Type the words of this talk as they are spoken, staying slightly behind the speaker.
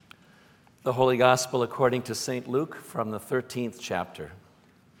The Holy Gospel according to St. Luke from the 13th chapter.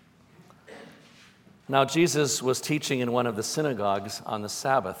 Now Jesus was teaching in one of the synagogues on the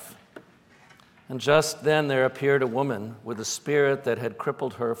Sabbath. And just then there appeared a woman with a spirit that had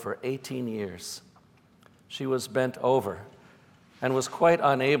crippled her for 18 years. She was bent over and was quite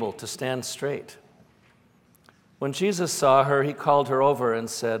unable to stand straight. When Jesus saw her, he called her over and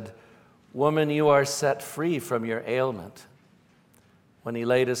said, "Woman, you are set free from your ailment." When he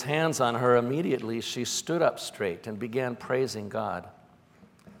laid his hands on her, immediately she stood up straight and began praising God.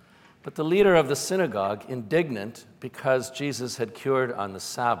 But the leader of the synagogue, indignant because Jesus had cured on the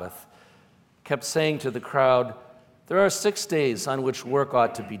Sabbath, kept saying to the crowd, "There are 6 days on which work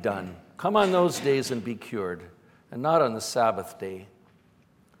ought to be done. Come on those days and be cured, and not on the Sabbath day."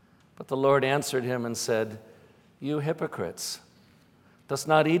 But the Lord answered him and said, "You hypocrites, does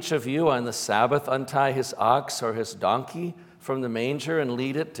not each of you on the Sabbath untie his ox or his donkey from the manger and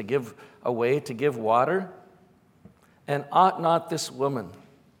lead it to give water? And ought not this woman,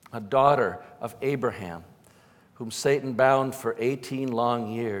 a daughter of Abraham, whom Satan bound for 18 long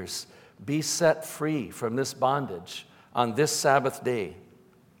years, be set free from this bondage on this Sabbath day?"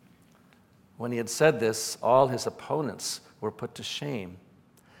 When he had said this, all his opponents were put to shame,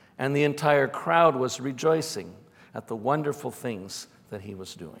 and the entire crowd was rejoicing at the wonderful things that he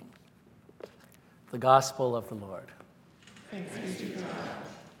was doing. The Gospel of the Lord. Thanks be to God.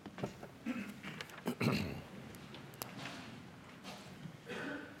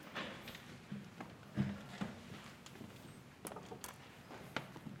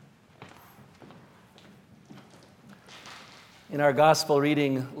 In our gospel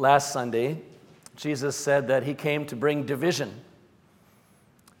reading last Sunday, Jesus said that he came to bring division.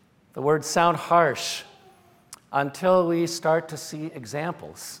 The words sound harsh until we start to see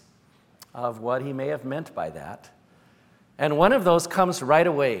examples of what he may have meant by that. And one of those comes right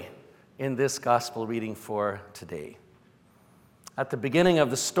away in this gospel reading for today. At the beginning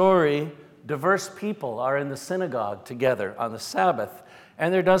of the story, diverse people are in the synagogue together on the Sabbath,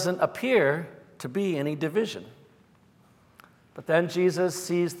 and there doesn't appear to be any division. But then Jesus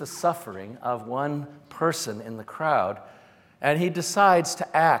sees the suffering of one person in the crowd, and he decides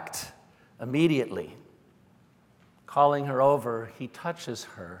to act immediately. Calling her over, he touches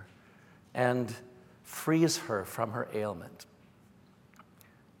her and frees her from her ailment.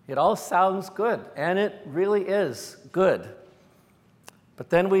 It all sounds good, and it really is good. But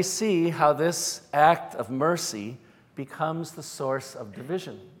then we see how this act of mercy becomes the source of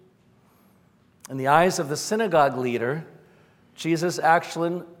division. In the eyes of the synagogue leader, Jesus'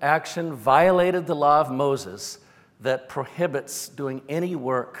 action violated the law of Moses that prohibits doing any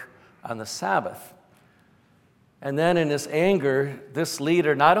work on the Sabbath. And then in his anger, this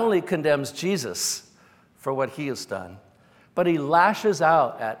leader not only condemns Jesus for what he has done, but he lashes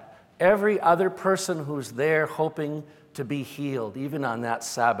out at every other person who's there hoping to be healed, even on that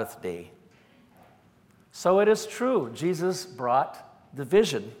Sabbath day. So it is true, Jesus brought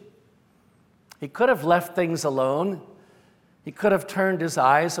division. He could have left things alone. He could have turned his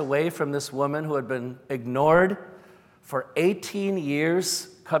eyes away from this woman who had been ignored for 18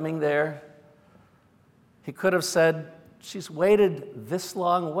 years coming there. He could have said, "She's waited this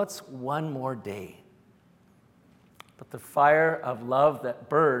long, what's one more day?" But the fire of love that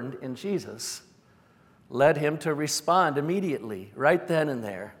burned in Jesus led him to respond immediately, right then and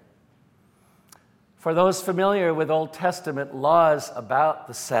there. For those familiar with Old Testament laws about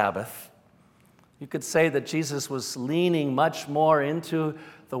the Sabbath, you could say that Jesus was leaning much more into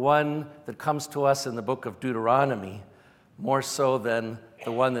the one that comes to us in the book of Deuteronomy, more so than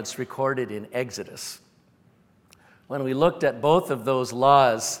the one that's recorded in Exodus. When we looked at both of those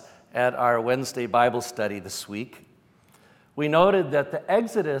laws at our Wednesday Bible study this week, we noted that the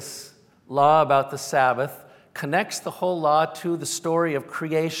Exodus law about the Sabbath connects the whole law to the story of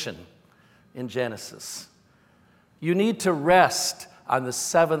creation in Genesis. You need to rest on the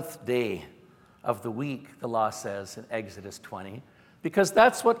seventh day of the week, the law says in Exodus 20, because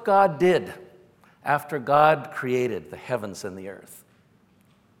that's what God did after God created the heavens and the earth.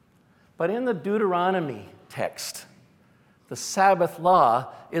 But in the Deuteronomy text, the Sabbath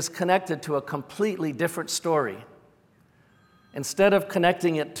law is connected to a completely different story. Instead of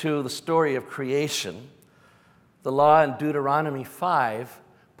connecting it to the story of creation, the law in Deuteronomy 5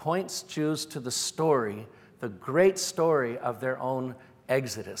 points Jews to the story, the great story of their own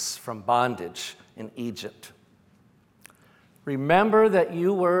exodus from bondage in Egypt. "Remember that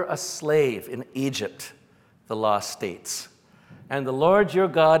you were a slave in Egypt," the law states, "and the Lord your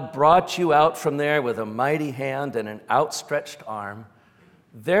God brought you out from there with a mighty hand and an outstretched arm.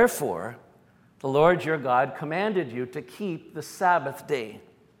 Therefore, the Lord your God commanded you to keep the Sabbath day."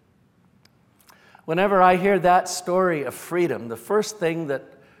 Whenever I hear that story of freedom, the first thing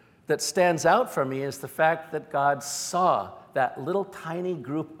that stands out for me is the fact that God saw that little tiny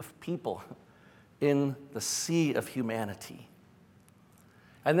group of people in the sea of humanity.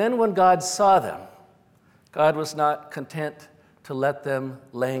 And then when God saw them, God was not content to let them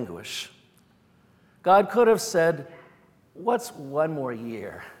languish. God could have said, what's one more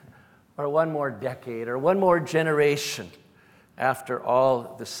year, or one more decade, or one more generation after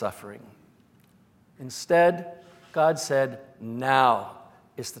all the suffering? Instead, God said, now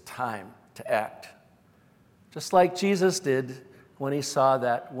is the time to act. Just like Jesus did when he saw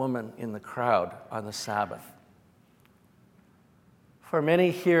that woman in the crowd on the Sabbath. For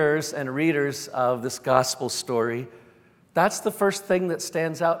many hearers and readers of this gospel story, that's the first thing that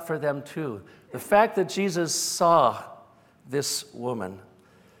stands out for them too. The fact that Jesus saw this woman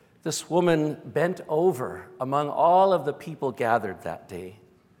bent over among all of the people gathered that day.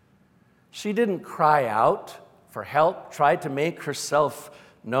 She didn't cry out for help, try to make herself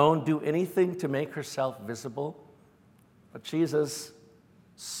known, do anything to make herself visible, but Jesus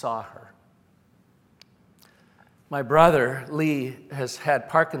saw her. My brother, Lee, has had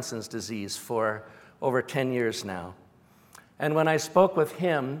Parkinson's disease for over 10 years now. And when I spoke with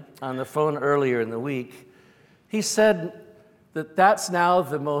him on the phone earlier in the week, he said that that's now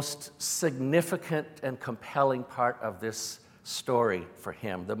the most significant and compelling part of this story for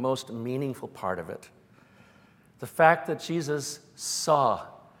him, the most meaningful part of it. The fact that Jesus saw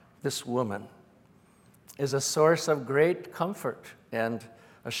this woman is a source of great comfort and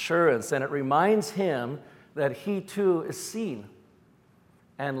assurance, and it reminds him that he too is seen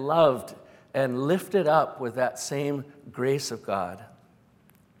and loved and lifted up with that same grace of God.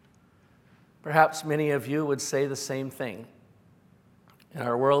 Perhaps many of you would say the same thing. In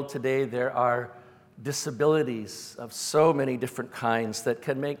our world today, there are disabilities of so many different kinds that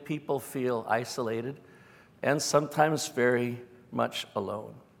can make people feel isolated and sometimes very much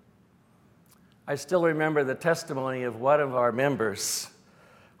alone. I still remember the testimony of one of our members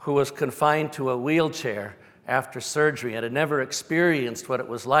who was confined to a wheelchair after surgery and had never experienced what it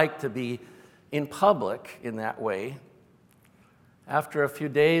was like to be in public in that way. After a few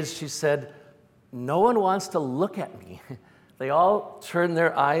days, she said, "No one wants to look at me. They all turn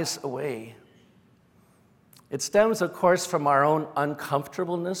their eyes away." It stems, of course, from our own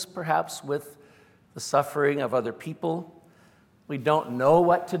uncomfortableness, perhaps, with the suffering of other people. We don't know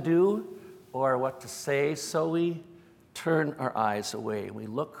what to do or what to say, so we turn our eyes away. We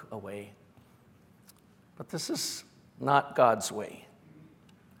look away. But this is not God's way.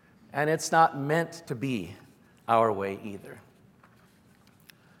 And it's not meant to be our way either.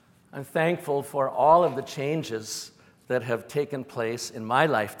 I'm thankful for all of the changes that have taken place in my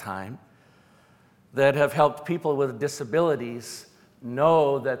lifetime that have helped people with disabilities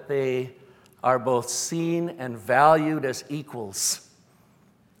know that they are both seen and valued as equals.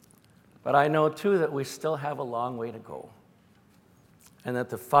 But I know too that we still have a long way to go, and that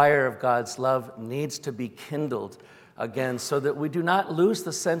the fire of God's love needs to be kindled again so that we do not lose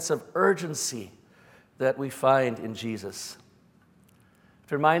the sense of urgency that we find in Jesus.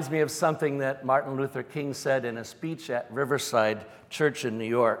 It reminds me of something that Martin Luther King said in a speech at Riverside Church in New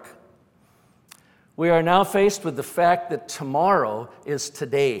York. "We are now faced with the fact that tomorrow is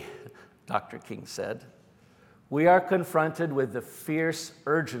today," Dr. King said. "We are confronted with the fierce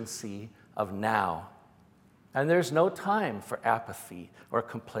urgency of now. And there's no time for apathy or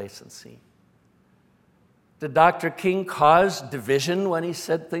complacency." Did Dr. King cause division when he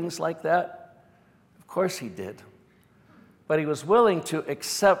said things like that? Of course he did. But he was willing to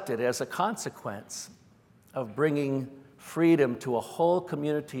accept it as a consequence of bringing freedom to a whole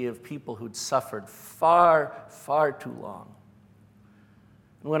community of people who'd suffered far, far too long.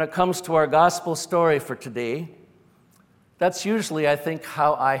 And when it comes to our gospel story for today, that's usually, I think,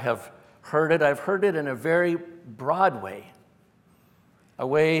 how I have heard it. I've heard it in a very broad way, a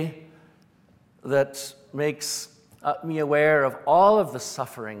way that makes me aware of all of the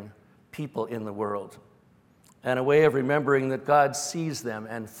suffering people in the world, and a way of remembering that God sees them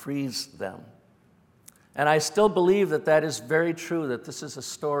and frees them. And I still believe that that is very true, that this is a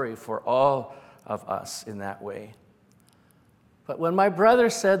story for all of us in that way. But when my brother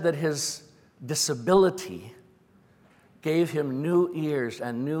said that his disability gave him new ears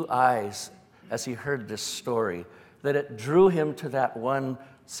and new eyes as he heard this story, that it drew him to that one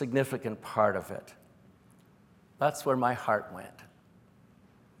significant part of it, that's where my heart went.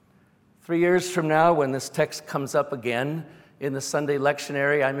 3 years from now, when this text comes up again in the Sunday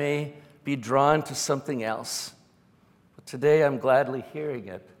lectionary, I may be drawn to something else. But today I'm gladly hearing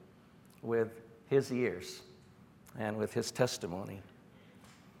it with his ears and with his testimony.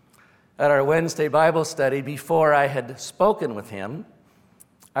 At our Wednesday Bible study, before I had spoken with him,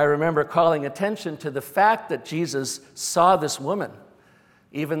 I remember calling attention to the fact that Jesus saw this woman,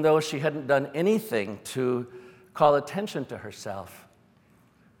 even though she hadn't done anything to call attention to herself.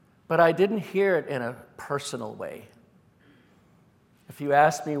 But I didn't hear it in a personal way. If you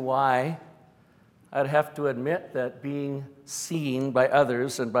ask me why, I'd have to admit that being seen by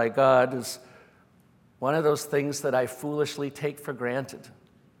others and by God is one of those things that I foolishly take for granted.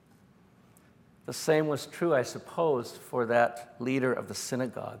 The same was true, I suppose, for that leader of the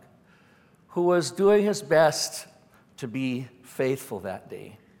synagogue, who was doing his best to be faithful that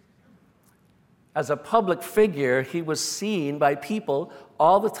day. As a public figure, he was seen by people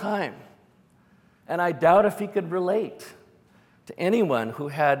all the time, and I doubt if he could relate to anyone who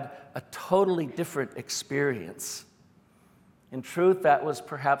had a totally different experience. In truth, that was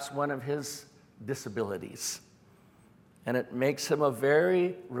perhaps one of his disabilities. And it makes him a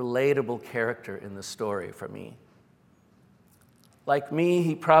very relatable character in the story for me. Like me,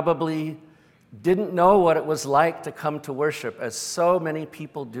 he probably didn't know what it was like to come to worship, as so many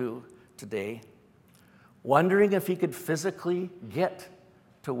people do today, wondering if he could physically get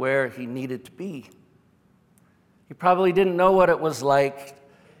to where he needed to be. He probably didn't know what it was like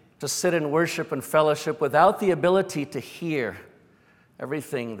to sit in worship and fellowship without the ability to hear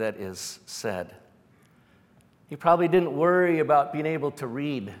everything that is said. He probably didn't worry about being able to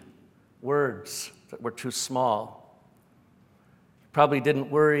read words that were too small. He probably didn't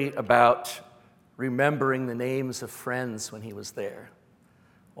worry about remembering the names of friends when he was there,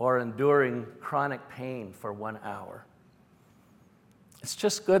 or enduring chronic pain for 1 hour. It's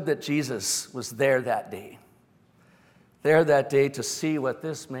just good that Jesus was there that day to see what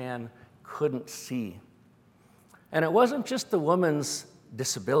this man couldn't see. And it wasn't just the woman's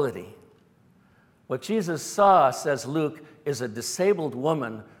disability. What Jesus saw, says Luke, is a disabled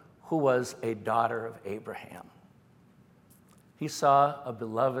woman who was a daughter of Abraham. He saw a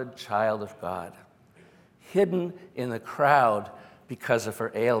beloved child of God, hidden in the crowd because of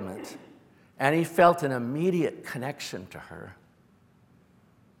her ailment, and he felt an immediate connection to her.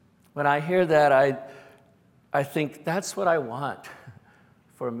 When I hear that, I think that's what I want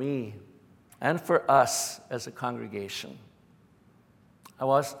for me and for us as a congregation. I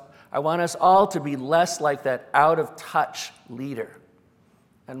want us all to be less like that out-of-touch leader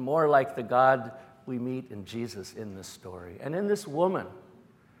and more like the God we meet in Jesus in this story and in this woman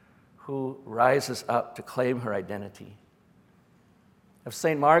who rises up to claim her identity. If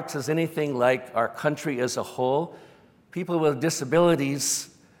St. Mark's is anything like our country as a whole, people with disabilities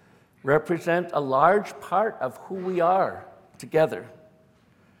represent a large part of who we are together.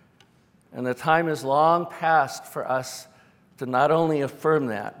 And the time is long past for us to not only affirm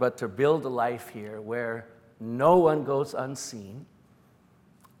that, but to build a life here where no one goes unseen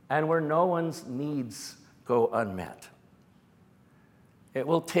and where no one's needs go unmet. It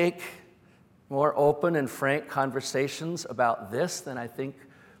will take more open and frank conversations about this than I think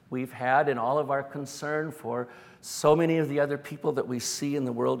we've had in all of our concern for so many of the other people that we see in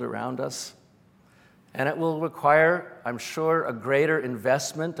the world around us. And it will require, I'm sure, a greater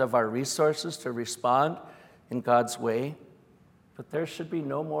investment of our resources to respond in God's way. But there should be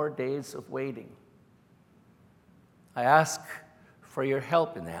no more days of waiting. I ask for your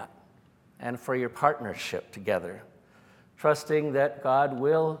help in that and for your partnership together, trusting that God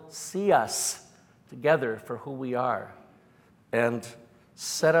will see us together for who we are and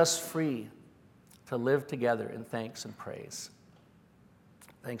set us free to live together in thanks and praise.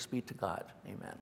 Thanks be to God. Amen.